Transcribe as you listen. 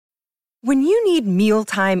When you need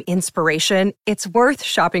mealtime inspiration, it's worth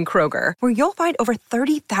shopping Kroger, where you'll find over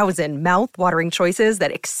 30,000 mouth-watering choices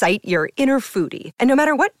that excite your inner foodie. And no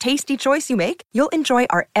matter what tasty choice you make, you'll enjoy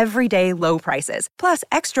our everyday low prices, plus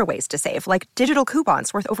extra ways to save, like digital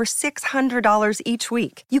coupons worth over $600 each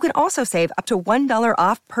week. You can also save up to $1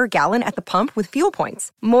 off per gallon at the pump with fuel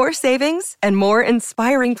points. More savings and more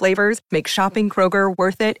inspiring flavors make shopping Kroger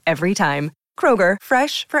worth it every time. Kroger,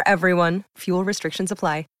 fresh for everyone. Fuel restrictions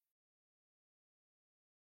apply.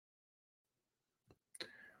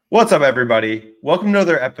 What's up, everybody? Welcome to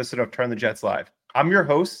another episode of Turn the Jets Live. I'm your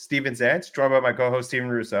host, Steven Zantz, joined by my co-host, Steven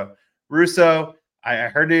Russo. Russo, I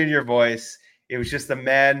heard it in your voice. It was just a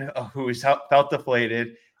man who felt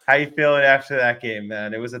deflated. How you feeling after that game,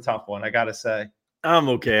 man? It was a tough one, I got to say. I'm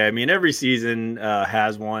okay. I mean, every season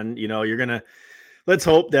has one. You know, let's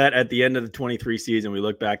hope that at the end of the 23 season, we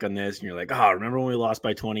look back on this and you're like, oh, remember when we lost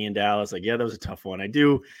by 20 in Dallas? Like, yeah, that was a tough one.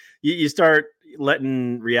 You start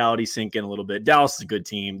letting reality sink in a little bit. Dallas is a good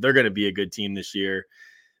team. They're going to be a good team this year.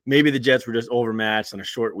 Maybe the Jets were just overmatched on a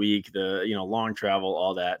short week, long travel,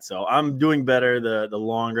 all that. So I'm doing better the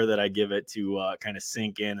longer that I give it to kind of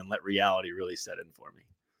sink in and let reality really set in for me.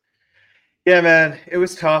 Yeah, man, it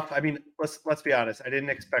was tough. I mean, let's be honest. I didn't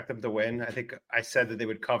expect them to win. I think I said that they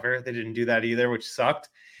would cover. They didn't do that either, which sucked.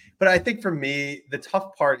 But I think for me, the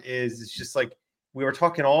tough part is it's just like we were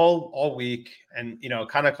talking all week and,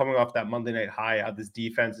 kind of coming off that Monday night high, how this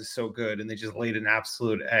defense is so good and they just laid an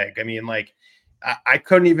absolute egg. I mean, like I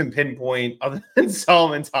couldn't even pinpoint, other than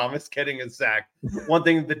Solomon Thomas getting a sack, one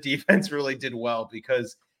thing the defense really did well,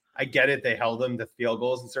 because I get it. They held them to field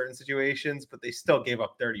goals in certain situations, but they still gave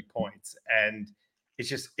up 30 points. And it's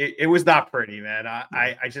just, it was not pretty, man.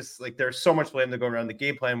 I just like, there's so much blame to go around. The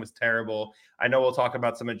game plan was terrible. I know we'll talk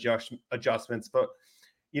about some adjustments, but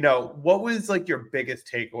what was like your biggest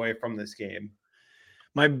takeaway from this game?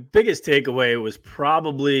 My biggest takeaway was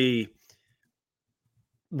probably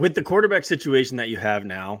with the quarterback situation that you have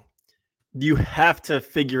now, you have to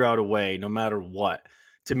figure out a way, no matter what,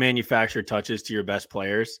 to manufacture touches to your best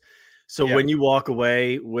players. So when you walk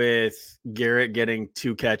away with Garrett getting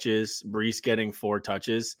 2 catches, Breece getting 4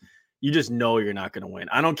 touches, you just know you're not going to win.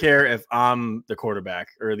 I don't care if I'm the quarterback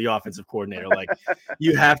or the offensive coordinator. Like,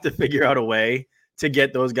 you have to figure out a way to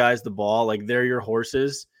get those guys the ball. Like, they're your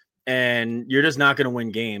horses, and you're just not going to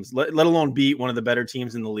win games, let alone beat one of the better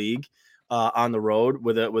teams in the league on the road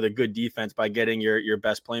with a good defense by getting your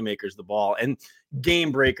best playmakers the ball and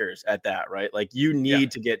game breakers at that, right? Like, you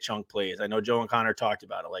need to get chunk plays. I know Joe and Connor talked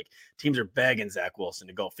about it. Like, teams are begging Zach Wilson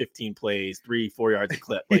to go 15 plays, 3-4 yards a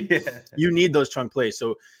clip. Like, you need those chunk plays.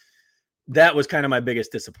 So that was kind of my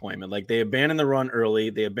biggest disappointment. Like, they abandoned the run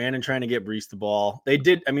early. They abandoned trying to get Breece the ball. They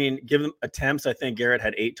did. I mean, give them attempts. I think Garrett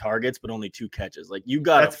had 8 targets, but only 2 catches. Like, you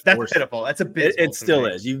got to that's pitiful. That's a bit. It still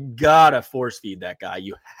is. You got to force feed that guy.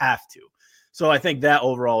 You have to. So I think that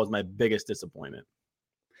overall was my biggest disappointment.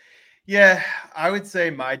 Yeah, I would say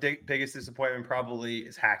my biggest disappointment probably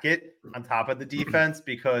is Hackett on top of the defense,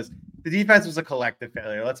 because the defense was a collective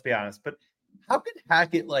failure. Let's be honest. But how could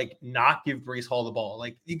Hackett not give Breece Hall the ball?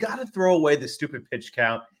 Like, you got to throw away the stupid pitch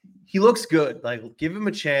count. He looks good. Like, give him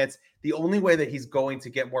a chance. The only way that he's going to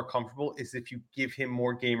get more comfortable is if you give him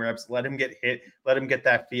more game reps, let him get hit, let him get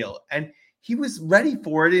that feel. And he was ready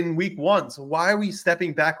for it in week 1. So why are we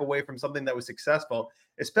stepping back away from something that was successful,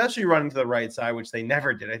 especially running to the right side, which they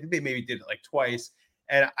never did? I think they maybe did it like twice.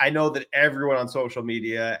 And I know that everyone on social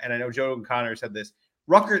media, and I know Joe and Connor said this,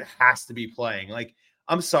 Ruckert has to be playing. Like,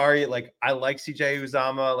 I'm sorry. Like, I like CJ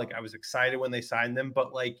Uzomah. Like, I was excited when they signed them,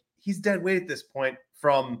 but like, he's dead weight at this point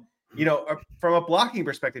from a blocking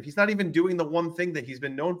perspective. He's not even doing the one thing that he's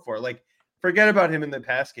been known for. Like, forget about him in the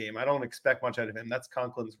pass game. I don't expect much out of him. That's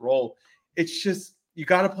Conklin's role. It's just, you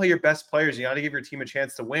got to play your best players. You got to give your team a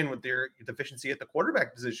chance to win with their deficiency at the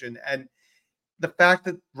quarterback position. And the fact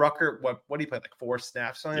that Ruckert, what did he play, like 4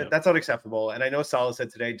 snaps on it? That's unacceptable. And I know Saleh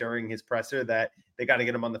said today during his presser that they got to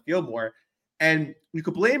get him on the field more. And you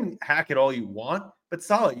could blame Hackett all you want, but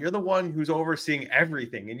Saleh, you're the one who's overseeing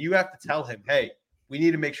everything. And you have to tell him, hey, we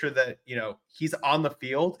need to make sure that, he's on the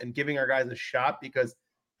field and giving our guys a shot, because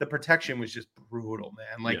the protection was just brutal,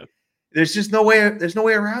 man. Like, there's just no way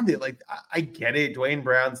around it. Like, I get it. Dwayne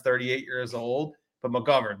Brown's 38 years old, but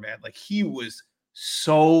McGovern, man, like, he was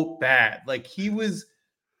so bad. Like,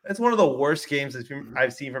 that's one of the worst games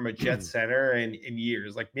I've seen from a Jets center in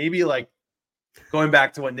years. Like, maybe like going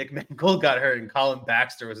back to when Nick Mangold got hurt and Colin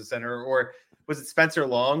Baxter was a center, or was it Spencer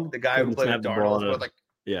Long, the guy who played with Darnold?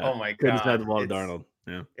 Oh my God. Couldn't have the ball to Darnold.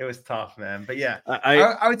 Yeah. It was tough, man. But yeah, I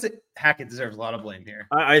I would say Hackett deserves a lot of blame here.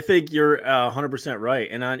 I think you're 100% right.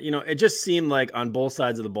 And it just seemed like on both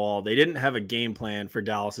sides of the ball, they didn't have a game plan for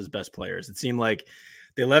Dallas's best players. It seemed like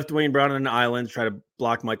they left Dwayne Brown on an island to try to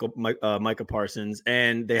block Micah Parsons,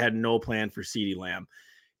 and they had no plan for CeeDee Lamb.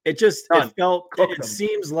 It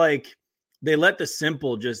seems like they let the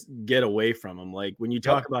simple just get away from him. Like when you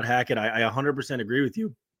talk about Hackett, I 100% agree with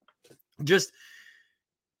you. Just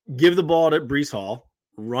give the ball to Breece Hall,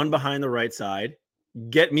 run behind the right side,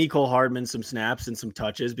 get Mecole Hardman some snaps and some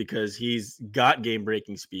touches because he's got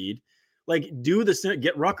game-breaking speed. Like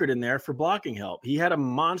get Ruckert in there for blocking help. He had a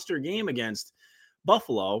monster game against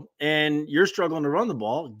Buffalo, and you're struggling to run the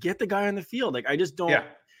ball. Get the guy on the field. Like I just don't. Yeah.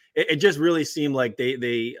 It just really seemed like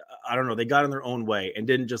they I don't know, they got in their own way and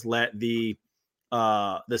didn't just let the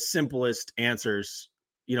simplest answers.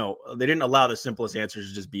 They didn't allow the simplest answers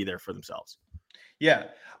to just be there for themselves. Yeah.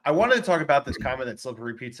 I wanted to talk about this comment that Silver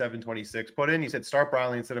Repeat 726 put in. He said, start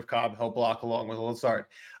Brownlee instead of Cobb. He'll block along with Lazard.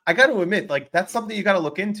 I got to admit, like, that's something you got to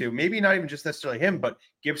look into. Maybe not even just necessarily him, but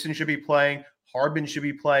Gibson should be playing. Hardman should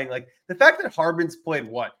be playing. Like, the fact that Hardman's played,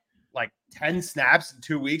 10 snaps in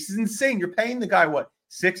 2 weeks is insane. You're paying the guy,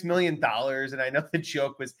 $6 million? And I know the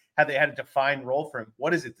joke was how they had a defined role for him.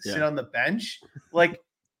 What is it, to sit on the bench? Like,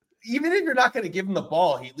 even if you're not going to give him the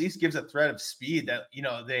ball, he at least gives a threat of speed that,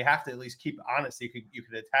 they have to at least keep honest. You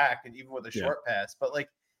could attack, and even with a short pass. But,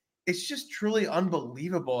 it's just truly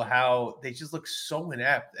unbelievable how they just look so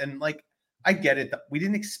inept. And, I get it. We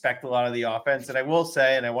didn't expect a lot of the offense. And I will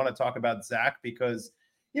say, and I want to talk about Zach because,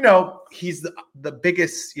 he's the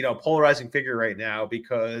biggest, polarizing figure right now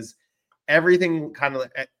because everything kind of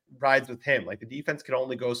rides with him. Like, the defense can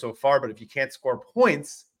only go so far, but if you can't score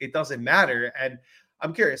points, it doesn't matter. And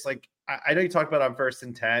I'm curious, I know you talked about on 1st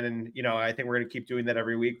and 10, and, I think we're going to keep doing that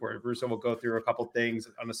every week where Russo will go through a couple things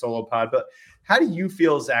on a solo pod, but how do you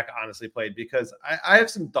feel Zach honestly played? Because I have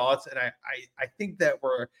some thoughts, and I think that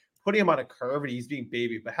we're putting him on a curve and he's being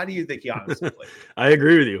baby, but how do you think he honestly played? I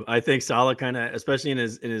agree with you. I think Saleh kind of, especially in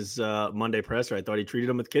his Monday presser, I thought he treated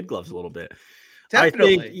him with kid gloves a little bit.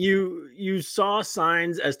 Definitely. I think you saw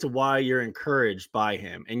signs as to why you're encouraged by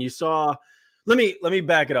him, and you saw, let me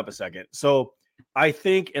back it up a second. So I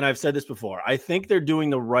think, and I've said this before, I think they're doing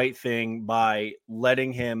the right thing by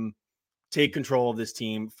letting him take control of this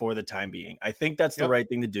team for the time being. I think that's the right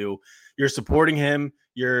thing to do. You're supporting him.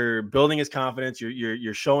 You're building his confidence.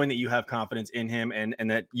 You're showing that you have confidence in him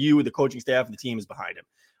and that you, the coaching staff, and the team is behind him.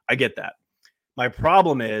 I get that. My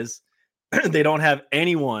problem is they don't have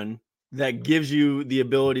anyone that gives you the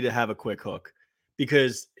ability to have a quick hook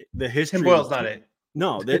because the history. Tim Boyle's not it.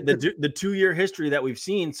 No, the 2-year history that we've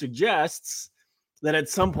seen suggests that at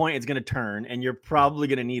some point it's going to turn and you're probably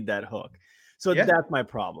going to need that hook. So that's my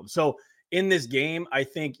problem. So in this game, I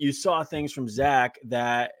think you saw things from Zach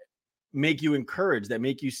that make you encouraged, that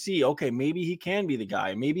make you see, okay, maybe he can be the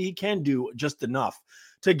guy. Maybe he can do just enough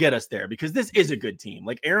to get us there because this is a good team.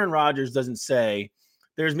 Like Aaron Rodgers doesn't say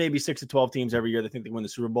there's maybe 6 to 12 teams every year that think they win the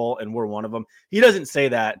Super Bowl and we're one of them. He doesn't say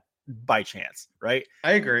that by chance, right?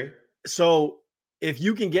 I agree. So if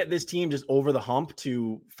you can get this team just over the hump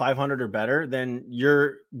to 500 or better, then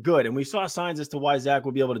you're good. And we saw signs as to why Zach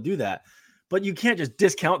will be able to do that. But you can't just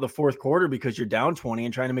discount the fourth quarter because you're down 20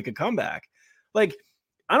 and trying to make a comeback. Like,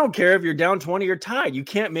 I don't care if you're down 20 or tied. You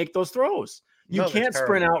can't make those throws. You can't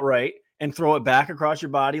sprint out right and throw it back across your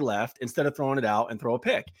body left instead of throwing it out and throw a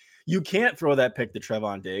pick. You can't throw that pick to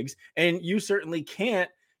Trevon Diggs. And you certainly can't,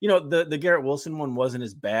 the Garrett Wilson one wasn't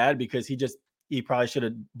as bad because he probably should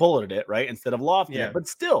have bulleted it, right? Instead of lofting it. But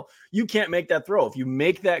still, you can't make that throw. If you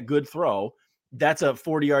make that good throw, that's a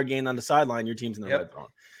 40-yard gain on the sideline. Your team's in the red zone.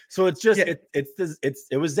 So it's just,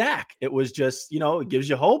 it was Zach. It was just, it gives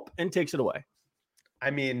you hope and takes it away. I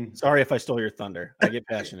mean, sorry if I stole your thunder. I get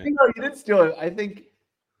passionate. You didn't steal it. I think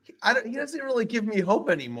he doesn't really give me hope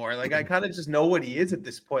anymore. Like, I kind of just know what he is at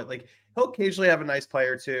this point. Like, he'll occasionally have a nice play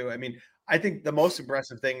or two. I mean, I think the most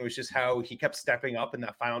impressive thing was just how he kept stepping up in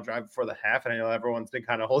that final drive before the half. And I know everyone's been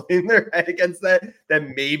kind of holding their head against that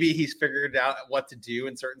maybe he's figured out what to do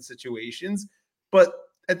in certain situations. But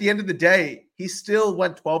at the end of the day, he still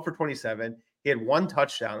went 12 for 27. He had 1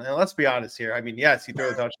 touchdown. And let's be honest here. I mean, yes, he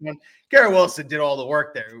threw a touchdown. Garrett Wilson did all the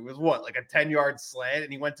work there. It was a 10-yard slant,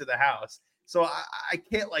 and he went to the house. So I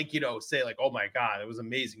can't say oh my God, it was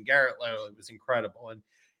amazing. Garrett literally was incredible. And,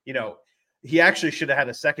 he actually should have had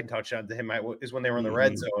a second touchdown to him is when they were in the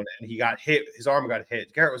red zone and he got hit. His arm got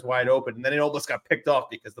hit. Garrett was wide open. And then it almost got picked off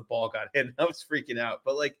because the ball got hit. And I was freaking out.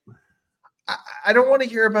 But I don't want to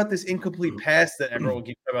hear about this incomplete pass that everyone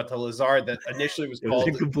keeps about to Lazard that initially was called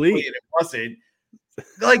incomplete. And it wasn't.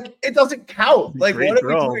 It doesn't count. What are we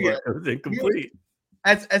doing? It was incomplete.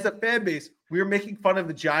 as a fan base, we were making fun of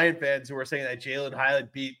the Giant fans who were saying that Jalen Highland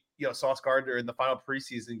beat Sauce Gardner in the final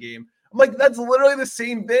preseason game. I'm like, that's literally the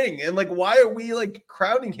same thing. And like, why are we like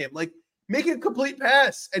crowning him? Like, make it a complete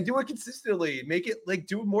pass and do it consistently. Make it like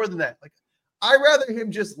do more than that. Like, I'd rather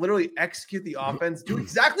him just literally execute the offense, do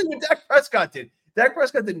exactly what Dak Prescott did. Dak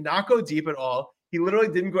Prescott did not go deep at all. He literally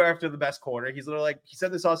didn't go after the best corner. He's literally like, he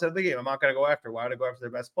said this all set of the game. I'm not going to go after. Why would I go after their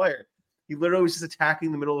best player? He literally was just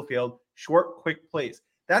attacking the middle of the field, short, quick plays.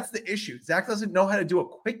 That's the issue. Zach doesn't know how to do a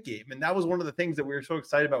quick game. And that was one of the things that we were so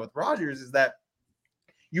excited about with Rodgers is that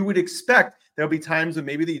you would expect there'll be times when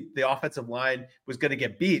maybe the offensive line was going to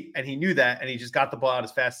get beat, and he knew that, and he just got the ball out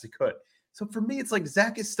as fast as he could. So for me, it's like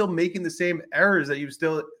Zach is still making the same errors that he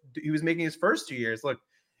was making his first 2 years. Look,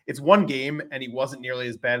 it's one game, and he wasn't nearly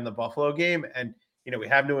as bad in the Buffalo game. And we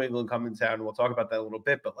have New England coming to town, and we'll talk about that a little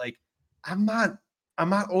bit. But like, I'm not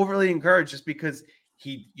overly encouraged just because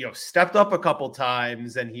he stepped up a couple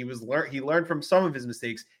times and he learned from some of his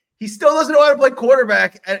mistakes. He still doesn't know how to play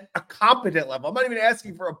quarterback at a competent level. I'm not even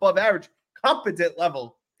asking for above average, competent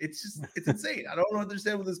level. It's insane. I don't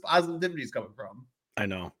understand where this positivity is coming from. I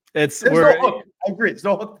know. No hook. I agree. There's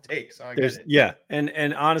no hook to take. So I get it. Yeah.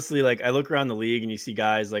 And honestly, like I look around the league and you see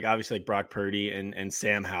guys like obviously like Brock Purdy and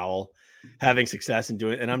Sam Howell having success and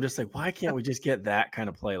doing it. And I'm just like, why can't we just get that kind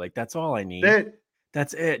of play? Like, that's all I need.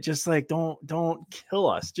 That's it. Just like, don't kill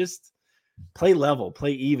us. Just play level,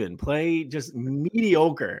 play even, play just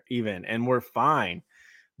mediocre even, and we're fine.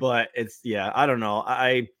 But I don't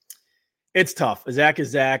know. It's tough. Zach is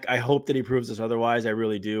Zach. I hope that he proves us otherwise. I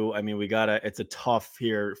really do. I mean, it's a tough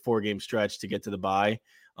 4-game stretch to get to the bye.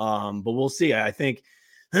 But we'll see. I think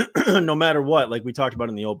no matter what, like we talked about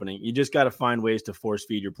in the opening, you just got to find ways to force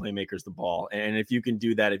feed your playmakers the ball. And if you can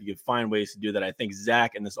do that, if you can find ways to do that, I think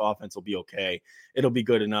Zach and this offense will be okay. It'll be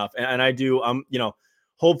good enough. And I do,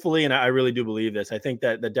 hopefully, and I really do believe this, I think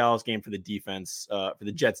that the Dallas game for the defense, for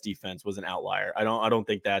the Jets defense was an outlier. I don't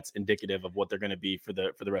think that's indicative of what they're going to be for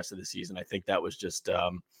the rest of the season. I think that was just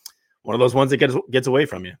one of those ones that gets away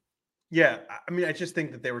from you. Yeah, I mean, I just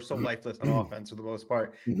think that they were so lifeless on offense for the most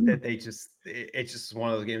part that it's just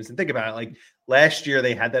one of those games. And think about it, like last year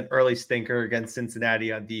they had that early stinker against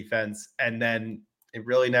Cincinnati on defense, and then it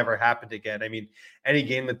really never happened again. I mean, any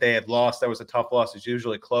game that they had lost that was a tough loss is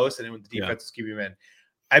usually close, and when the defense is keeping them in.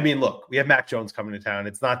 I mean, look, we have Mac Jones coming to town.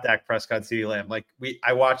 It's not Dak Prescott, CeeDee Lamb. Like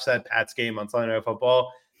I watched that Pats game on Sunday Night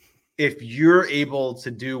Football. If you're able to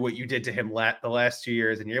do what you did to him the last 2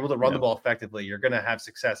 years and you're able to run the ball effectively, you're going to have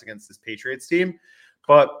success against this Patriots team.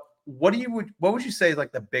 But what would you say is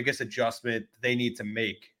like the biggest adjustment they need to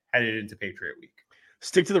make headed into Patriot Week?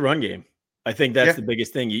 Stick to the run game. I think that's the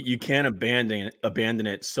biggest thing. You can't abandon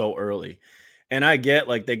it so early. And I get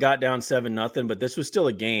like they got down 7-0, but this was still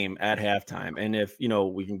a game at halftime. And if,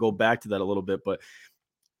 we can go back to that a little bit, but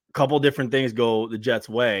couple different things go the Jets'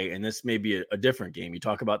 way, and this may be a different game. You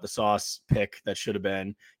talk about the Sauce pick that should have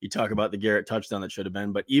been. You talk about the Garrett touchdown that should have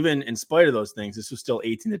been. But even in spite of those things, this was still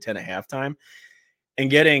 18-10 at halftime. And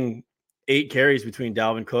getting 8 carries between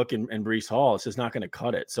Dalvin Cook and Breece Hall, it's just not going to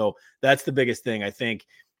cut it. So that's the biggest thing. I think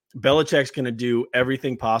Belichick's going to do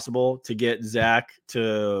everything possible to get Zach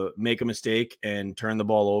to make a mistake and turn the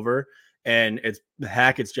ball over. And it's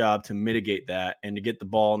Hackett's job to mitigate that and to get the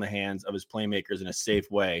ball in the hands of his playmakers in a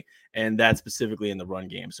safe way. And that's specifically in the run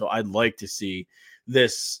game. So I'd like to see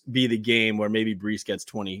this be the game where maybe Breece gets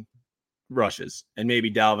 20 rushes and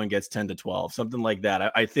maybe Dalvin gets 10-12, something like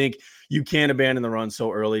that. I think you can't abandon the run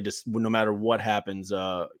so early, just no matter what happens,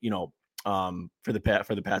 for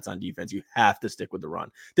the Pats on defense. You have to stick with the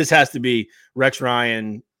run. This has to be Rex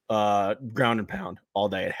Ryan, ground and pound all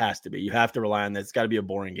day. It has to be. You have to rely on that. It's got to be a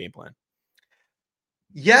boring game plan.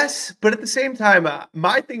 Yes, but at the same time,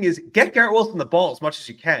 my thing is get Garrett Wilson the ball as much as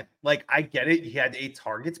you can. Like, I get it. He had 8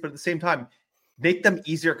 targets, but at the same time, make them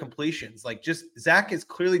easier completions. Like, just Zach is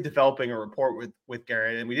clearly developing a rapport with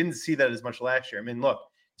Garrett, and we didn't see that as much last year. I mean, look,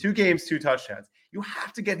 2 games, 2 touchdowns. You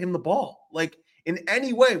have to get him the ball. Like, in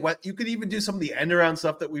any way, what you could even do some of the end around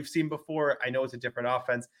stuff that we've seen before. I know it's a different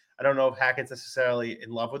offense. I don't know if Hackett's necessarily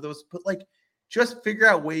in love with those, but like, just figure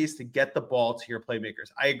out ways to get the ball to your playmakers.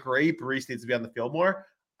 I agree, Breece needs to be on the field more.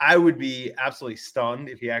 I would be absolutely stunned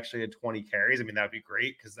if he actually had 20 carries. I mean, that would be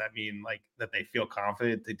great because that means like that they feel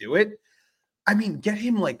confident to do it. I mean, get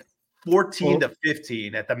him like 14 to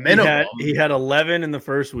 15 at the minimum. He had 11 in the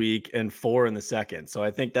first week and 4 in the second. So I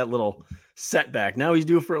think that little setback, now he's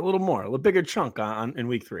due for a little more, a little bigger chunk in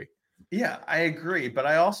week 3. Yeah, I agree. But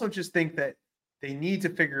I also just think that they need to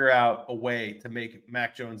figure out a way to make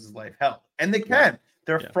Mac Jones's life hell. And they can.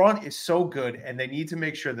 Their front is so good, and they need to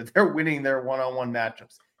make sure that they're winning their one-on-one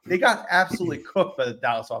matchups. They got absolutely cooked by the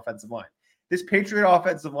Dallas offensive line. This Patriot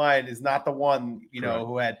offensive line is not the one,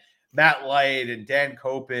 who had Matt Light and Dan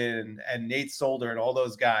Copen and Nate Solder and all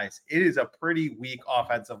those guys. It is a pretty weak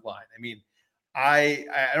offensive line. I mean, I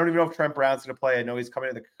don't even know if Trent Brown's going to play. I know he's coming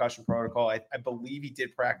in the concussion protocol. I believe he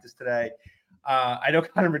did practice today. I know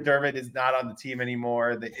Connor McDermott is not on the team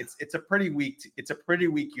anymore. It's a pretty weak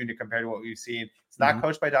unit compared to what we've seen. It's not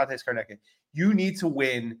coached by Dante Scarnecchia. You need to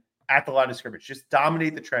win at the line of scrimmage. Just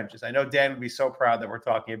dominate the trenches. I know Dan would be so proud that we're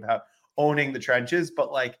talking about owning the trenches,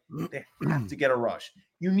 but like they have to get a rush.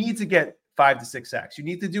 You need to get 5 to 6 sacks. You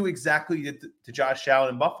need to do exactly what you did to Josh Allen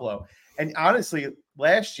in Buffalo. And honestly,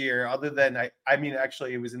 last year, other than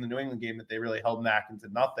actually, it was in the New England game that they really held Mac into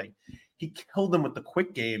nothing. He killed them with the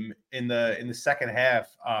quick game in the second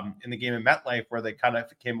half in the game in MetLife where they kind of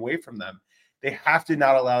came away from them. They have to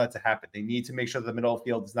not allow that to happen. They need to make sure the middle of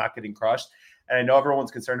the field is not getting crushed. And I know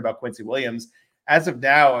everyone's concerned about Quincy Williams. As of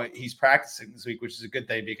now, he's practicing this week, which is a good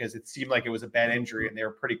thing because it seemed like it was a bad injury and they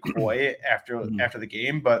were pretty coy after the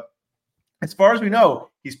game. But as far as we know,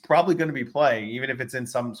 he's probably going to be playing, even if it's in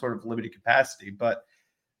some sort of limited capacity. But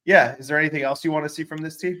yeah, is there anything else you want to see from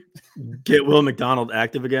this team? Get Will McDonald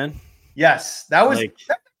active again. Yes, that was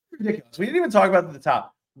ridiculous. We didn't even talk about it at the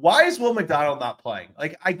top. Why is Will McDonald not playing?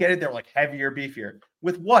 Like, I get it. They're like heavier, beefier.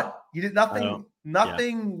 With what? You did nothing.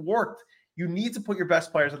 Nothing worked. You need to put your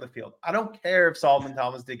best players on the field. I don't care if Solomon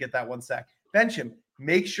Thomas did get that 1 sack. Bench him.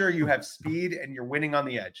 Make sure you have speed and you're winning on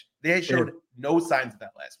the edge. They showed no signs of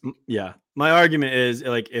that last week. Yeah. My argument is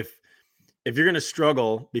like if you're going to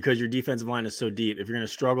struggle because your defensive line is so deep, if you're going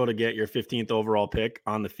to struggle to get your 15th overall pick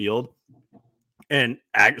on the field and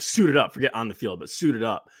suit it up, forget on the field, but suit it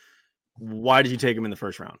up, why did you take him in the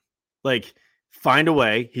first round? Like, find a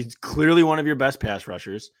way. He's clearly one of your best pass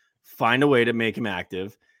rushers. Find a way to make him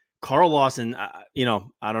active. Carl Lawson, I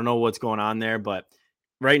don't know what's going on there, but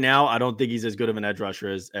right now, I don't think he's as good of an edge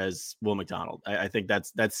rusher as Will McDonald. I think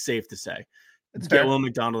that's safe to say. Get Will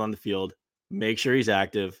McDonald on the field. Make sure he's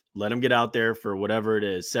active. Let him get out there for whatever it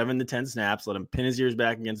is, 7 to 10 snaps. Let him pin his ears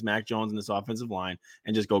back against Mac Jones in this offensive line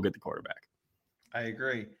and just go get the quarterback. I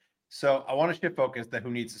agree. So I want to shift focus to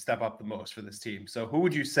who needs to step up the most for this team. So who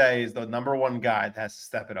would you say is the number one guy that has to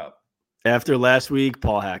step it up? After last week,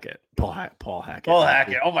 Paul Hackett. Paul Hackett.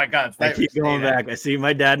 Oh my God. I keep going back. I see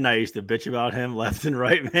my dad and I used to bitch about him left and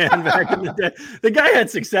right, man. Back in the day, the guy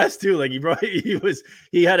had success too. Like he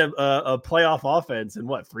had a playoff offense in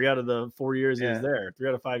 3 out of the 4 years he was there, 3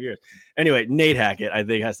 out of 5 years. Anyway, Nate Hackett, I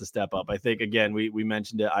think, has to step up. I think again, we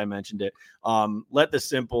mentioned it. I mentioned it. Let the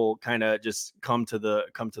simple kind of just come to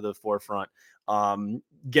the forefront.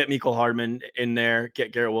 Get Mecole Hardman in there,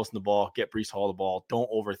 get Garrett Wilson the ball, get Breece Hall the ball. Don't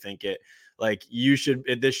overthink it. Like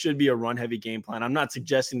this should be a run heavy game plan. I'm not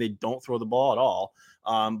suggesting they don't throw the ball at all.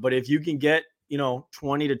 But if you can get,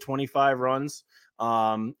 20 to 25 runs,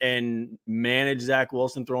 and manage Zach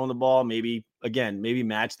Wilson throwing the ball, maybe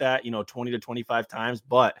match that, 20 to 25 times,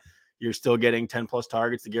 but you're still getting 10 plus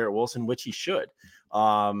targets to Garrett Wilson, which he should.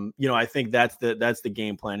 I think that's the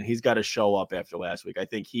game plan. And he's got to show up after last week. I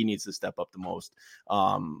think he needs to step up the most,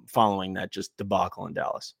 following that just debacle in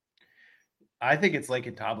Dallas. I think it's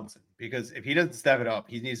Laken Tomlinson, because if he doesn't step it up,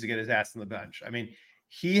 he needs to get his ass on the bench. I mean,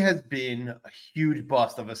 he has been a huge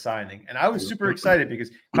bust of a signing. And I was super excited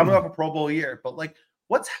because coming off a Pro Bowl year, but like,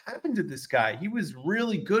 what's happened to this guy? He was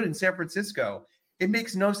really good in San Francisco. It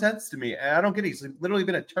makes no sense to me. And I don't get it. He's literally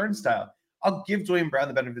been a turnstile. I'll give Dwayne Brown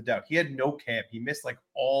the benefit of the doubt. He had no camp. He missed like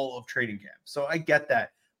all of training camp. So I get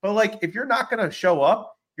that. But like, if you're not going to show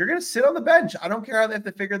up, you're going to sit on the bench. I don't care how they have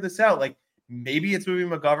to figure this out. Like, maybe it's moving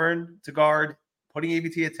McGovern to guard, putting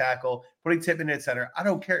AVT at tackle, putting Tippmann at center. I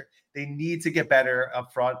don't care. They need to get better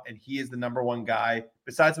up front, and he is the number one guy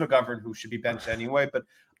besides McGovern, who should be benched anyway. But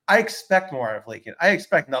I expect more out of Laken. I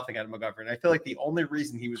expect nothing out of McGovern. I feel like the only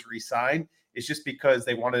reason he was re-signed is just because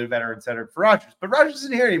they wanted a veteran center for Rodgers. But Rodgers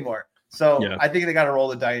isn't here anymore. So I think they got to roll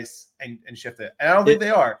the dice and shift it. And I don't think they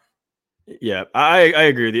are. Yeah, I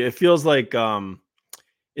agree with you. It feels like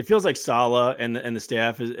Saleh and the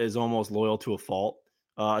staff is almost loyal to a fault.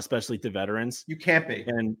 Especially to veterans. You can't be.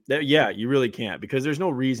 And you really can't, because there's no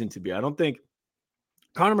reason to be. I don't think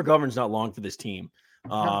Connor McGovern's not long for this team.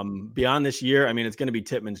 Beyond this year, I mean, it's going to be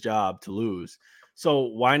Tippmann's job to lose. So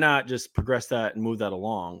why not just progress that and move that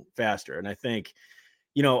along faster? And I think,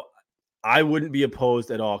 I wouldn't be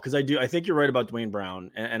opposed at all, because I think you're right about Dwayne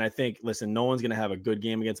Brown. And I think, listen, no one's going to have a good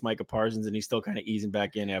game against Micah Parsons, and he's still kind of easing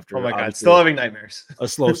back in after. Oh my God, still having nightmares. A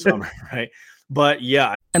slow summer, right? But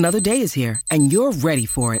yeah. Another day is here, and you're ready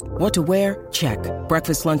for it. What to wear? Check.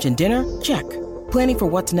 Breakfast, lunch, and dinner? Check. Planning for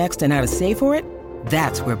what's next and how to save for it?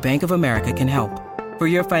 That's where Bank of America can help. For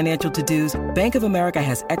your financial to-dos, Bank of America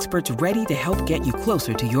has experts ready to help get you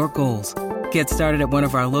closer to your goals. Get started at one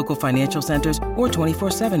of our local financial centers or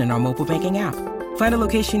 24/7 in our mobile banking app. Find a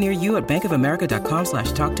location near you at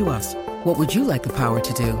bankofamerica.com/talktous. What would you like the power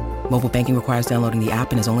to do? Mobile banking requires downloading the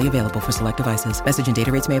app and is only available for select devices. Message and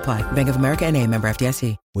data rates may apply. Bank of America N.A., member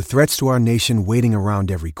FDIC. With threats to our nation waiting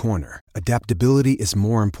around every corner, adaptability is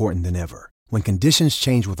more important than ever. When conditions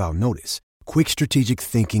change without notice, quick strategic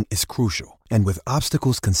thinking is crucial. And with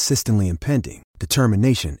obstacles consistently impending,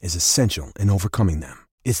 determination is essential in overcoming them.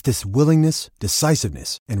 It's this willingness,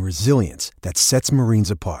 decisiveness, and resilience that sets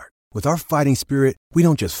Marines apart. With our fighting spirit, we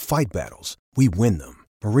don't just fight battles, we win them.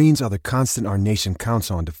 Marines are the constant our nation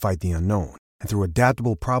counts on to fight the unknown. And through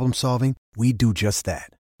adaptable problem solving, we do just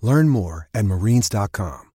that. Learn more at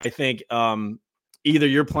marines.com. I think either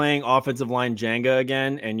you're playing offensive line Jenga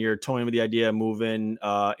again and you're toying with the idea of moving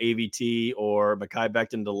AVT or Mekhi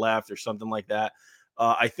Becton to the left or something like that.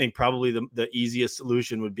 I think probably the easiest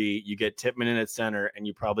solution would be you get Tippmann in at center and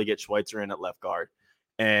you probably get Schweitzer in at left guard.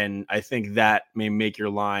 And I think that may make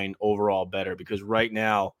your line overall better because right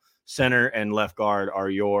now, center and left guard are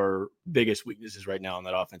your biggest weaknesses right now on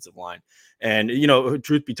that offensive line. And,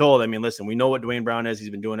 truth be told, I mean, listen, we know what Dwayne Brown is. He's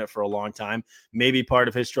been doing it for a long time. Maybe part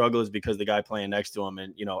of his struggle is because the guy playing next to him.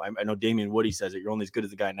 And, I know Damian Woody says it. You're only as good as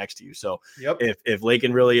the guy next to you. So if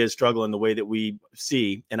Lakin really is struggling the way that we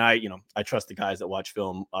see, and I trust the guys that watch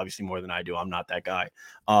film obviously more than I do. I'm not that guy.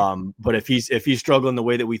 But if he's struggling the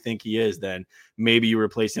way that we think he is, then maybe you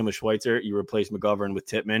replace him with Schweitzer, you replace McGovern with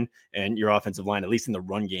Tippmann, and your offensive line, at least in the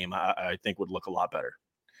run game, I think would look a lot better.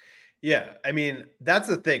 Yeah, I mean, that's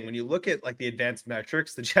the thing. When you look at like the advanced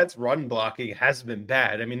metrics, the Jets run blocking has been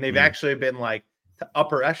bad. I mean, they've actually been like the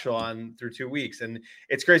upper echelon through 2 weeks. And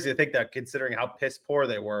it's crazy to think that considering how piss poor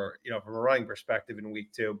they were, from a running perspective in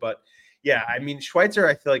week 2. But yeah, I mean, Schweitzer,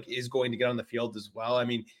 I feel like is going to get on the field as well. I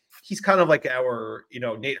mean, he's kind of like our,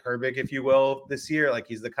 Nate Herbig, if you will, this year. Like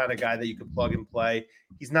he's the kind of guy that you can plug and play.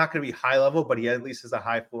 He's not going to be high level, but he at least has a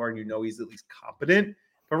high floor and he's at least competent.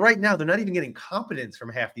 But right now, they're not even getting competence from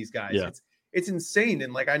half these guys. Yeah. It's insane.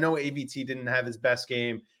 And like I know AVT didn't have his best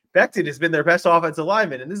game. Becton has been their best offensive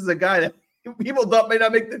lineman, and this is a guy that people thought may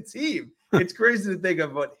not make the team. It's crazy to think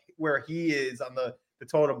of where he is on the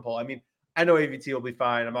totem pole. I mean, I know AVT will be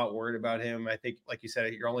fine. I'm not worried about him. I think, like you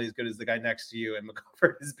said, you're only as good as the guy next to you, and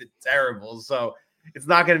McCofford has been terrible. So it's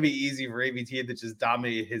not going to be easy for AVT to just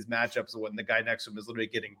dominate his matchups when the guy next to him is literally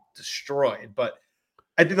getting destroyed. But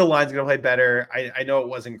I think the line's going to play better. I know it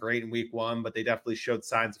wasn't great in week 1, but they definitely showed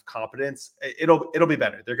signs of competence. It'll be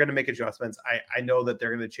better. They're going to make adjustments. I know that they're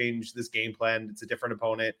going to change this game plan. It's a different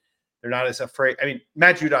opponent. They're not as afraid. I mean,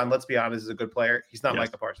 Matt Judon, let's be honest, is a good player. He's not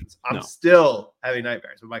Micah Parsons. I'm still having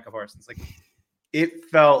nightmares with Micah Parsons. Like, it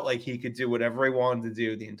felt like he could do whatever he wanted to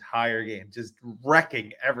do the entire game, just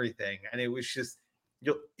wrecking everything. And it was just,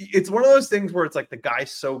 it's one of those things where it's like the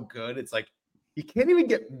guy's so good. It's like, you can't even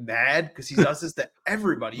get mad because he does this to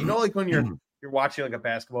everybody. Like when you're watching like a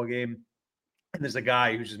basketball game and there's a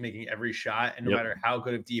guy who's just making every shot, and no matter how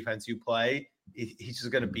good of defense you play, he's just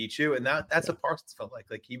going to beat you. And that's what Parsons felt like.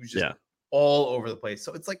 Like he was just all over the place.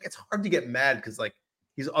 So it's like, it's hard to get mad because like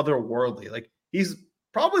he's otherworldly. Like he's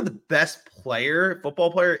probably the best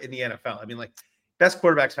football player in the NFL. I mean, like best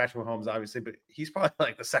quarterback's Patrick Mahomes, obviously, but he's probably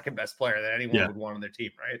like the second best player that anyone would want on their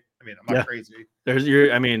team, right? I mean, I'm not crazy.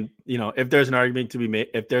 If there's an argument to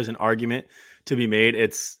be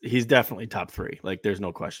made, he's definitely top 3. Like there's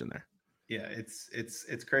no question there. Yeah,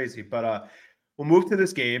 it's crazy. But we'll move to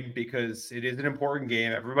this game because it is an important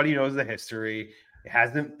game. Everybody knows the history. They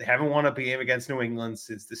haven't won a game against New England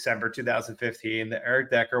since December 2015. The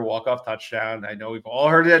Eric Decker walk-off touchdown. I know we've all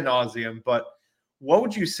heard it ad nauseum, but what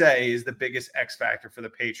would you say is the biggest X factor for the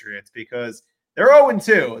Patriots? Because they're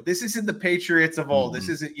 0-2. This isn't the Patriots of old. This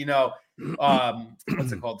isn't,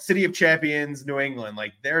 what's it called? City of Champions, New England.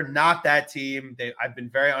 Like they're not that team. I've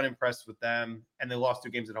been very unimpressed with them, and they lost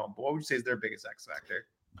 2 games at home. But what would you say is their biggest X factor?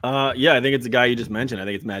 I think it's the guy you just mentioned. I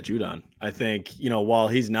think it's Matt Judon. I think, while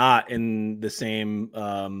he's not in the same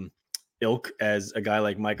ilk as a guy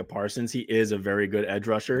like Micah Parsons, he is a very good edge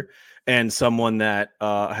rusher and someone that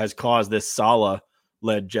has caused this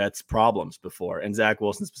Saleh-led Jets problems before. And Zach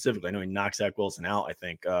Wilson specifically. I know he knocked Zach Wilson out, I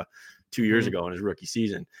think, 2 years ago in his rookie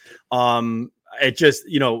season. It just,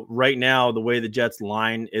 right now, the way the Jets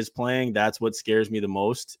line is playing, that's what scares me the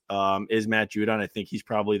most, is Matt Judon. I think he's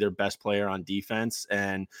probably their best player on defense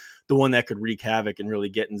and the one that could wreak havoc and really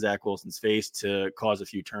get in Zach Wilson's face to cause a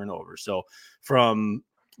few turnovers. So from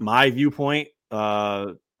my viewpoint,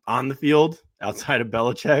 on the field, outside of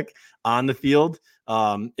Belichick, on the field,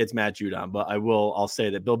 it's Matt Judon. But I'll say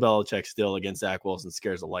that Bill Belichick still against Zach Wilson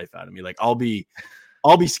scares the life out of me. Like I'll be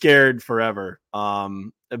scared forever.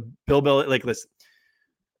 Bill Belichick, like, listen,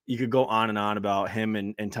 you could go on and on about him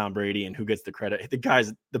and Tom Brady and who gets the credit. The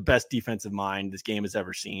guy's the best defensive mind this game has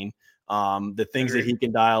ever seen. The things that he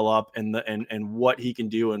can dial up and what he can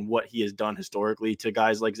do and what he has done historically to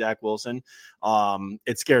guys like Zach Wilson,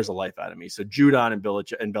 it scares the life out of me. So Judon and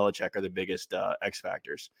Belichick are the biggest X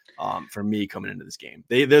factors for me coming into this game.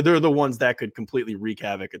 They're the ones that could completely wreak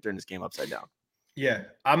havoc and turn this game upside down. Yeah,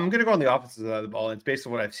 I'm going to go on the opposite side of the ball. And it's based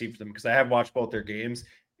on what I've seen from them because I have watched both their games.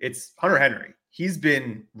 It's Hunter Henry. He's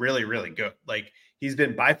been really, really good. Like, he's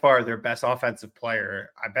been by far their best offensive player.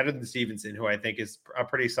 Better than Stevenson, who I think is a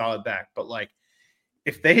pretty solid back. But, like,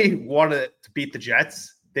 if they wanted to beat the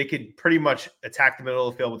Jets, they could pretty much attack the middle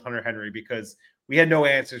of the field with Hunter Henry because we had no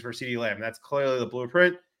answers for CeeDee Lamb. That's clearly the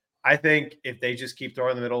blueprint. I think if they just keep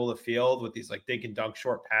throwing the middle of the field with these, like, dink and dunk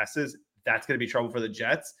short passes, that's going to be trouble for the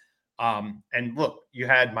Jets. And look, you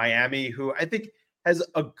had Miami, who I think has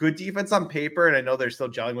a good defense on paper, and I know they're still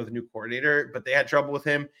gelling with a new coordinator, but they had trouble with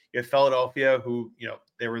him. You have Philadelphia, who,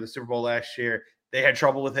 they were in the Super Bowl last year. They had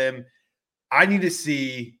trouble with him. I need to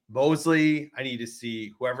see Mosley. I need to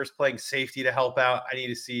see whoever's playing safety to help out. I need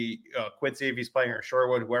to see Quincy if he's playing, or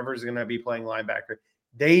Sherwood, whoever's going to be playing linebacker.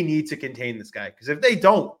 They need to contain this guy because if they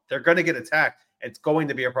don't, they're going to get attacked. It's going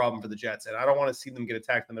to be a problem for the Jets, and I don't want to see them get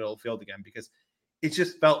attacked in the middle of the field again because it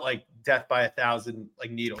just felt like death by 1,000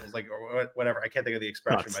 like needles, like, or whatever. I can't think of the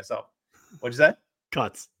expression Cuts. myself. What'd you say?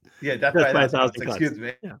 Cuts. Yeah, death by 1,000 cuts. Excuse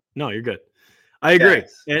me. Yeah. No, you're good. I agree.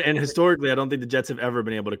 Yes. And historically, I don't think the Jets have ever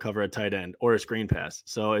been able to cover a tight end or a screen pass.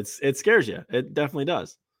 So it scares you. It definitely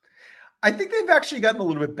does. I think they've actually gotten a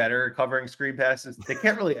little bit better at covering screen passes. They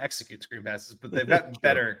can't really execute screen passes, but they've gotten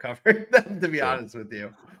better at covering them, to be honest with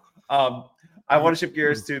you. I want to shift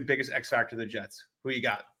gears to biggest X factor of the Jets. Who you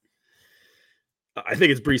got? I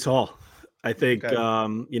think it's Breece Hall. I think, Okay.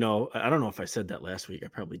 I don't know if I said that last week. I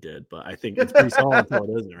probably did, but I think it's Breece Hall until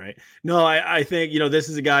it isn't, right? No, I think, this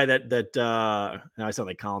is a guy that now I sound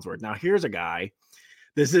like Collinsworth. Now here's a guy.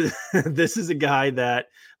 This is a guy that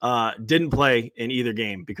didn't play in either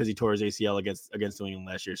game because he tore his ACL against New England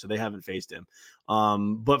last year. So they haven't faced him.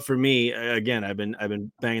 But for me, again, I've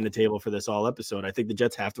been banging the table for this all episode. I think the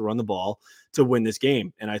Jets have to run the ball to win this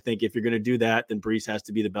game. And I think if you're going to do that, then Breece has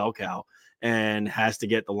to be the bell cow and has to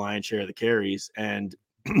get the lion's share of the carries. And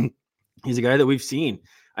he's a guy that we've seen.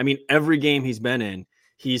 I mean, every game he's been in,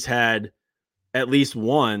 he's had at least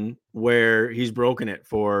one where he's broken it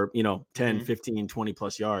for, 10, 15, 20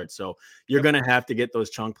 plus yards. So you're going to have to get those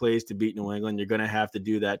chunk plays to beat New England. You're going to have to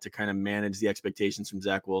do that to kind of manage the expectations from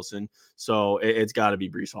Zach Wilson. So it's got to be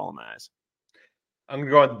Breece Hall in my eyes. I'm going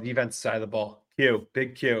to go on the defense side of the ball.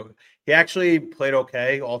 Big Q. He actually played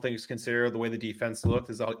okay, all things considered, the way the defense looked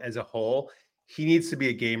as a whole. He needs to be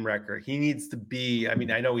a game wrecker. He needs to be, I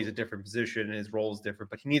know he's a different position and his role is different,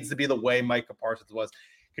 but he needs to be the way Micah Parsons was,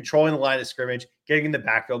 controlling the line of scrimmage, getting in the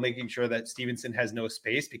backfield, making sure that Stevenson has no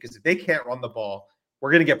space, because if they can't run the ball, we're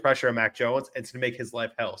going to get pressure on Mac Jones, and it's going to make his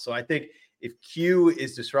life hell. So I think if Q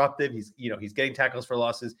is disruptive, he's getting tackles for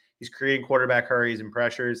losses, he's creating quarterback hurries and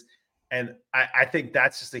pressures. And I think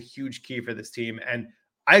that's just a huge key for this team. And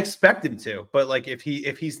I expect him to, but like if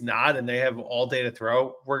he's not and they have all day to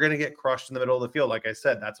throw, we're going to get crushed in the middle of the field. Like I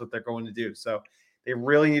said, that's what they're going to do. So they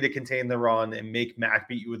really need to contain the run and make Mac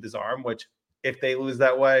beat you with his arm, which if they lose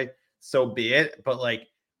that way, so be it. But like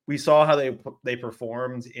we saw how they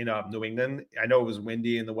performed in New England. I know it was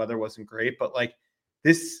windy and the weather wasn't great, but like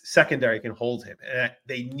this secondary can hold him, and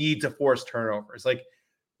they need to force turnovers. Like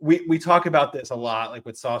we talk about this a lot, like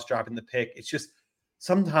with Sauce dropping the pick. It's just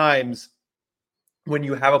sometimes when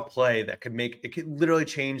you have a play that could literally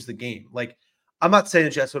change the game. Like I'm not saying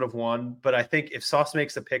the Jets would have won, but I think if Sauce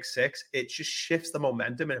makes a pick six, it just shifts the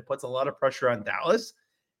momentum and it puts a lot of pressure on Dallas.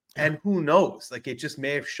 And who knows? Like it just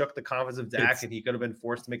may have shook the confidence of Dak, and he could have been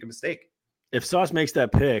forced to make a mistake. If Sauce makes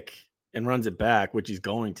that pick and runs it back, which he's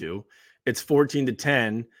going to, it's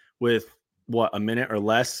 14-10 with a minute or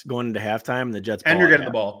less going into halftime, and the Jets and you're getting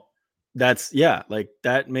the ball.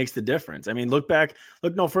 That makes the difference. I mean, look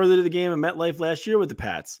no further to the game in MetLife last year with the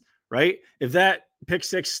Pats, right? If that pick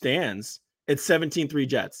six stands, it's 17-3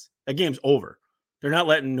 Jets. That game's over. They're not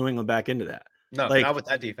letting New England back into that. No, not with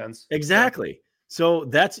that defense. Exactly. Yeah. So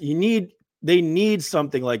they need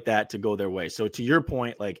something like that to go their way. So to your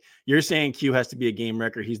point, like you're saying Q has to be a game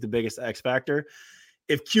wrecker. He's the biggest X factor.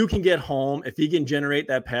 If Q can get home, if he can generate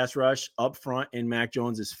that pass rush up front in Mac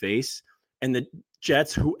Jones's face, and the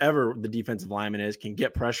Jets, whoever the defensive lineman is, can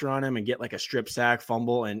get pressure on him and get like a strip sack,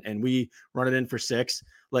 fumble, and we run it in for 6,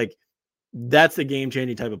 like that's the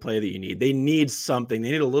game-changing type of play that you need. They need something.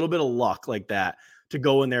 They need a little bit of luck like that to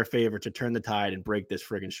go in their favor to turn the tide and break this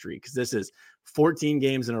friggin' streak. Because this is 14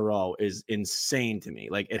 games in a row is insane to me.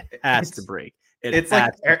 Like it has to break. It's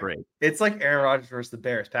like Aaron Rodgers versus the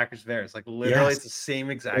Bears, Packers Bears. Like literally, it's the same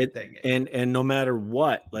exact thing. And no matter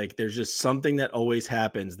what, like there's just something that always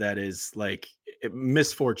happens that is like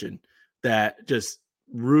misfortune that just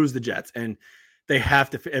rues the Jets, and they have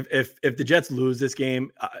to. If the Jets lose this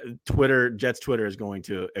game, Jets Twitter is going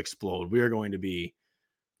to explode. We are going to be.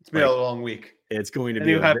 It's been a long week. It's going to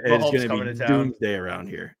be. It's going to be doomsday around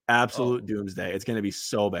here. Absolute doomsday. It's going to be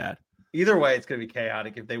so bad. Either way, it's going to be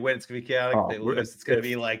chaotic. If they win, it's going to be chaotic. If they lose, it's going to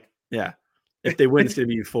be like If they win, it's going to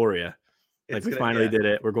be euphoria. Like we finally did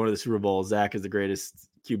it. We're going to the Super Bowl. Zach is the greatest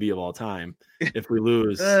QB of all time. If we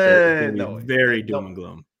lose, it's going to be very doom and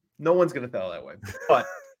gloom. No one's going to feel that way. But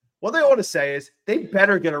what they want to say is they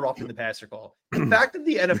better get a roughing the passer call. The fact that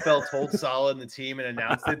the NFL told Saleh and the team and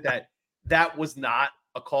announced it that was not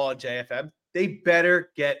a call at JFM, they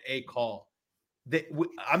better get a call.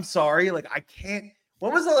 I'm sorry, like I can't.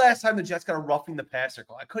 When was the last time the Jets got a roughing the passer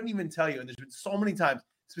call? I couldn't even tell you. And there's been so many times,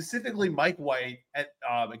 specifically Mike White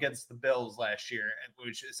against the Bills last year,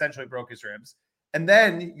 which essentially broke his ribs. And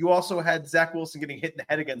then you also had Zach Wilson getting hit in the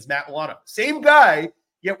head against Matt Milano. Same guy,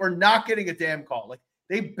 yet we're not getting a damn call. Like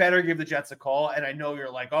they better give the Jets a call. And I know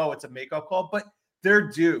you're like, oh, it's a makeup call, but they're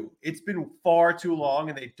due. It's been far too long,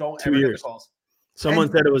 and they don't ever get the calls.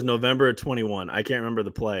 Someone said it was November of 21. I can't remember the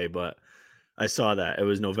play, but I saw that. It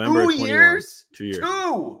was November 2 of 21. years? 2 years.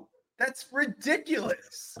 2. That's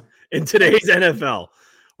ridiculous. In today's NFL,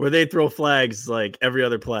 where they throw flags like every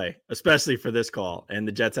other play, especially for this call, and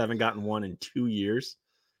the Jets haven't gotten one in 2 years.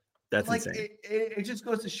 That's like insane. It just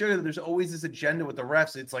goes to show you that there's always this agenda with the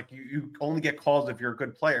refs. It's like you only get calls if you're a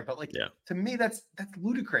good player. But to me, that's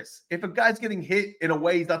ludicrous. If a guy's getting hit in a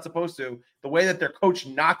way he's not supposed to, the way that they're coached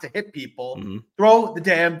not to hit people, throw the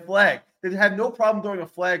damn flag. They have no problem throwing a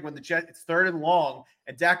flag when it's 3rd and long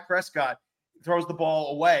and Dak Prescott throws the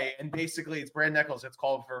ball away, and basically it's Brandon Echols that's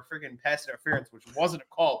called for a freaking pass interference, which wasn't a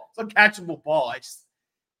call. It's a catchable ball.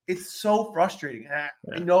 It's so frustrating.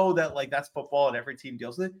 I know that that's football and every team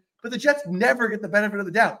deals with it, but the Jets never get the benefit of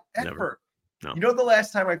the doubt, ever. No. You know the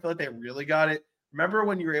last time I feel like they really got it? Remember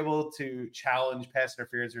when you were able to challenge pass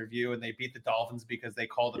interference review and they beat the Dolphins because they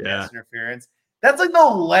called it pass interference? That's like the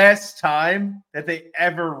last time that they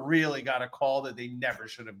ever really got a call that they never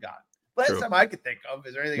should have gotten. Last time I could think of.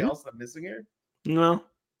 Is there anything else that I'm missing here? No,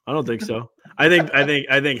 I don't think so. I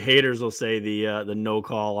think haters will say the no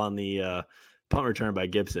call on the punt return by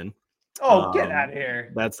Gibson. Oh, get out of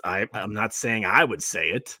here. I'm not saying I would say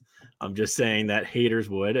it. I'm just saying that haters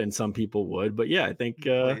would and some people would. But yeah, I think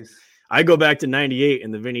I go back to 98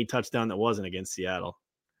 and the Vinny touchdown that wasn't against Seattle.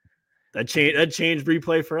 That changed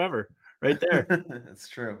replay forever. Right there. That's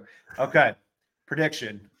true. Okay.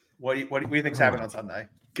 Prediction. What do you think's happening on Sunday?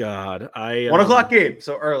 God, 1 o'clock game,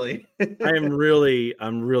 so early. I'm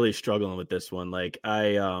really struggling with this one. Like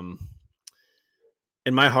in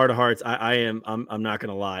my heart of hearts, I'm not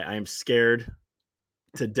gonna lie. I am scared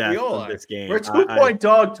to death of this game. We're a 2-point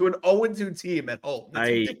dog to an 0-2 team at home.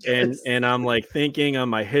 And I'm like thinking on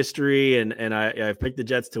my history, and I picked the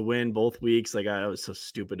Jets to win both weeks. Like I was so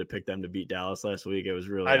stupid to pick them to beat Dallas last week. It was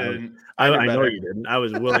really I didn't. I know you didn't. I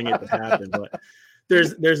was willing it to happen, but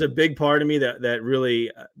there's a big part of me that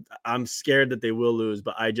really I'm scared that they will lose,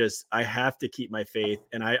 but I have to keep my faith,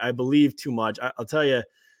 and I believe too much. I'll tell you.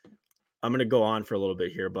 I'm going to go on for a little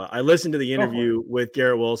bit here, but I listened to the interview with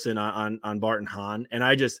Garrett Wilson on Barton Hahn, and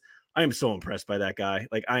I am so impressed by that guy.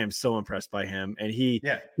 Like I am so impressed by him, and he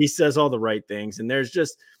says all the right things. And there's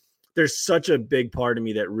such a big part of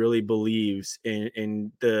me that really believes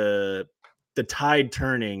in the tide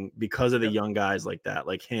turning because of the young guys like that,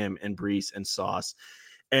 like him and Brees and Sauce.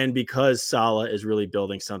 And because Saleh is really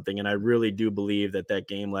building something, and I really do believe that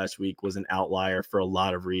game last week was an outlier for a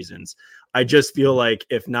lot of reasons. I just feel like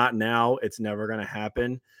if not now, it's never going to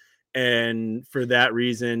happen. And for that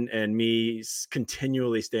reason, and me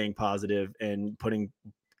continually staying positive and putting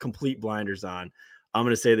complete blinders on, I'm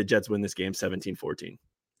going to say the Jets win this game 17-14. You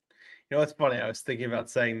know what's funny? I was thinking about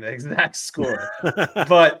saying the exact score,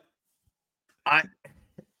 but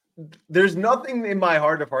there's nothing in my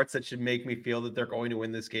heart of hearts that should make me feel that they're going to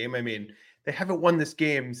win this game. I mean, they haven't won this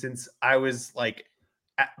game since I was like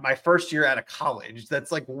at my first year out of college.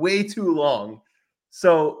 That's like way too long.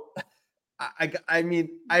 So I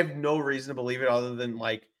mean, I have no reason to believe it other than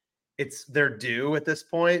like they're due at this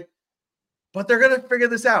point, but they're going to figure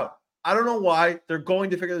this out. I don't know why. They're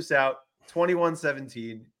going to figure this out.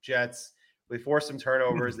 21-17 Jets. They force some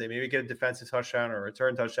turnovers. They maybe get a defensive touchdown or a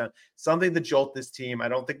return touchdown, something to jolt this team. I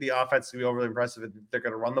don't think the offense is going to be overly impressive. They're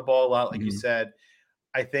going to run the ball a lot, like you said.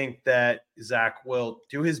 I think that Zach will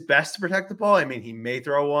do his best to protect the ball. I mean, he may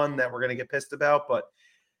throw one that we're going to get pissed about, but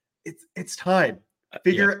it's time.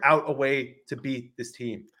 Figure out a way to beat this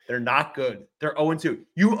team. They're not good. They're 0-2.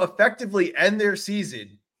 You effectively end their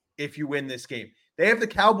season if you win this game. They have the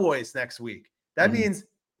Cowboys next week. That means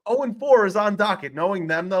 0-4 is on docket. Knowing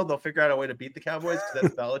them, though, they'll figure out a way to beat the Cowboys because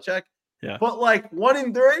that's Belichick. Yeah. But like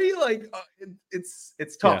 1-3, like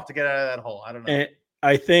it's tough to get out of that hole. I don't know. And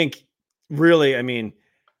I think really, I mean,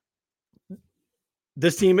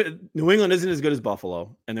 this team, New England isn't as good as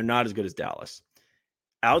Buffalo, and they're not as good as Dallas.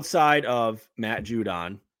 Outside of Matt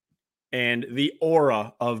Judon and the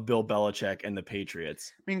aura of Bill Belichick and the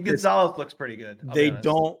Patriots. I mean, Gonzalez looks pretty good.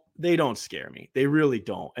 They don't scare me. They really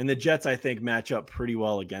don't. And the Jets, I think, match up pretty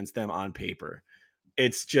well against them on paper.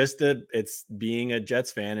 It's just it's being a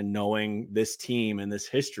Jets fan and knowing this team and this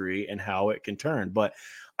history and how it can turn. But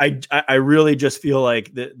I really just feel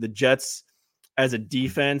like the Jets as a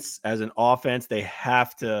defense, as an offense, they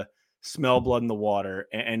have to smell blood in the water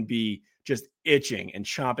and be just itching and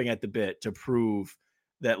chomping at the bit to prove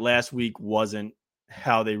that last week wasn't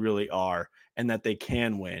how they really are and that they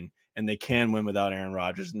can win and they can win without Aaron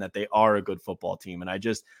Rodgers and that they are a good football team. And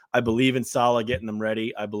I believe in Saleh getting them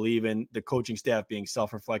ready. I believe in the coaching staff being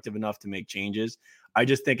self-reflective enough to make changes. I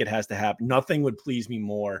just think it has to happen. Nothing would please me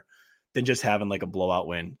more than just having like a blowout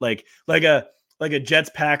win, like a Jets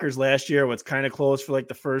Packers last year, was kind of close for like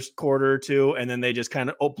the first quarter or two, and then they just kind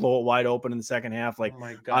of blow it wide open in the second half. Like, oh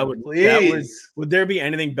my God, would there be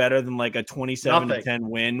anything better than like a 27-10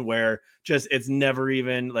 win where just it's never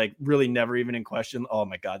even in question? Oh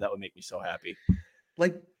my God, that would make me so happy.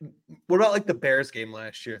 Like, what about like the Bears game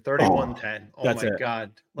last year, 31-10? Oh my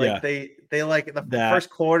God, like they like the first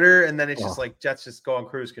quarter, and then it's just like Jets just go on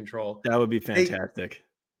cruise control. That would be fantastic.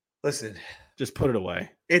 Listen. Just put it away.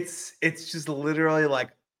 It's just literally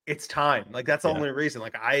like it's time. Like that's the only reason.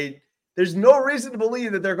 Like there's no reason to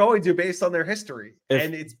believe that they're going to based on their history.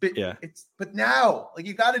 But now, like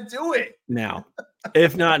you got to do it now.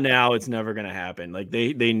 If not now, it's never going to happen. Like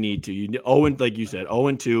they need to. Like you said,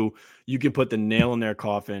 0-2. You can put the nail in their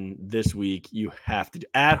coffin this week. You have to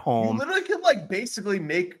at home. You literally can like basically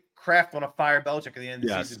make Kraft want to fire Belichick at the end of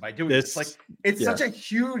the season by doing this. Like it's such a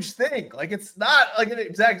huge thing. Like it's not like an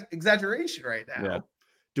exact exaggeration right now. Yeah.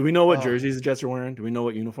 Do we know what jerseys the Jets are wearing? Do we know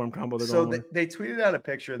what uniform combo they're going with? So they tweeted out a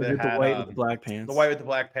picture that had the white with the black pants. The white with the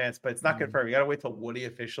black pants, but it's not confirmed. You got to wait till Woody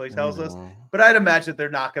officially tells us. But I'd imagine they're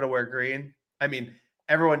not going to wear green. I mean,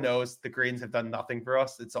 everyone knows the greens have done nothing for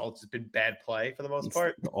us. It's all just been bad play for the most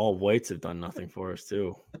part. All whites have done nothing for us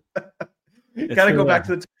too. Got to go back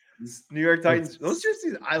to the New York Titans. Those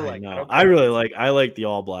jerseys I like. I really like. I like the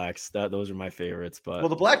all blacks. Those are my favorites. But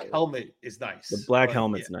the black helmet is nice. The black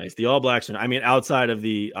helmet's nice. The all blacks are. I mean, outside of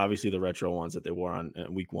obviously the retro ones that they wore on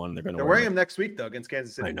week 1, they're wearing them next week though against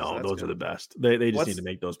Kansas City. I know those are the best. They just need to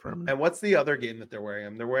make those permanent. And what's the other game that they're wearing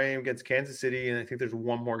them? They're wearing them against Kansas City, and I think there's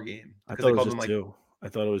one more game. I thought it was just 2. I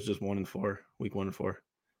thought it was just 1 and 4, week 1 and 4.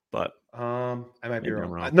 But I might be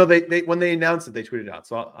wrong. No, they when they announced it, they tweeted out.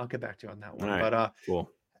 So I'll get back to you on that one. Right, but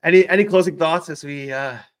cool. Any closing thoughts as we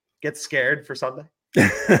get scared for Sunday?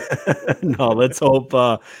 No, let's hope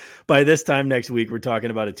by this time next week we're talking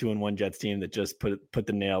about a 2-1 Jets team that just put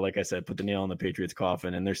the nail, like I said, put the nail in the Patriots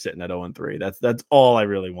coffin, and they're sitting at 0-3. That's all I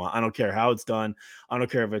really want. I don't care how it's done. I don't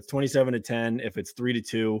care if it's 27-10, if it's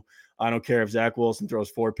 3-2. I don't care if Zach Wilson throws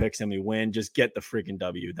 4 picks and we win. Just get the freaking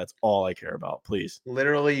W. That's all I care about, please.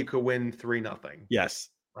 Literally, you could win 3-0. Yes,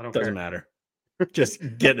 doesn't matter. Just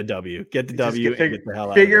get the W. Get the W and get the hell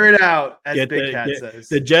out. Figure it out, as Big Cat says.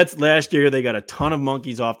 The Jets last year, they got a ton of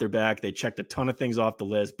monkeys off their back. They checked a ton of things off the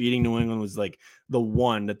list. Beating New England was like the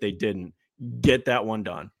one that they didn't. Get that one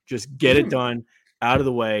done. Just get it done, out of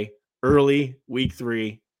the way, early, week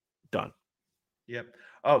 3, done. Yep.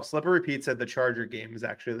 Oh, Slippery Pete said the Charger game is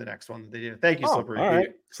actually the next one that they do. Thank you, Slippery Pete. Right.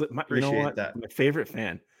 Appreciate that. I'm a favorite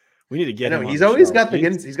fan. We need to get him. He's always got the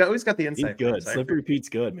insight. He's good. Slippery Pete's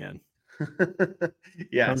good, man.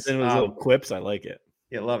 Yes. Comes in with little quips. I like it.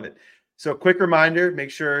 Yeah, love it. So quick reminder,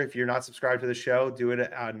 make sure if you're not subscribed to the show, do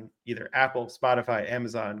it on either Apple, Spotify,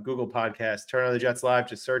 Amazon, Google Podcasts. Turn on the Jets Live.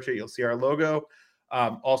 Just search it. You'll see our logo.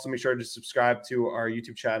 Also, make sure to subscribe to our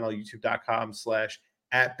YouTube channel,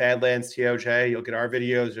 youtube.com/@BadlandsTOJ. You'll get our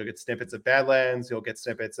videos. You'll get snippets of Badlands. You'll get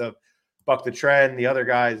snippets of Buck the Trend, the other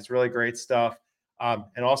guys. It's really great stuff.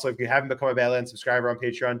 And also, if you haven't become a Badlands subscriber on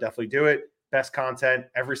Patreon, definitely do it. Best content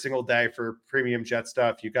every single day for premium Jet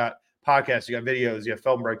stuff. You got podcasts, you got videos, you have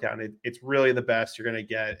film breakdown. It's really the best you're going to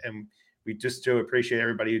get. And we just do appreciate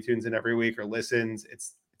everybody who tunes in every week or listens.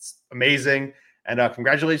 It's amazing. And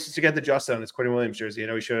congratulations to get the Just on his Quentin Williams jersey. I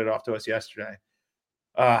know he showed it off to us yesterday.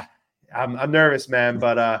 I'm nervous, man,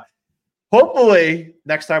 but hopefully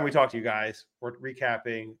next time we talk to you guys, we're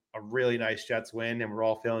recapping a really nice Jets win and we're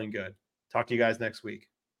all feeling good. Talk to you guys next week.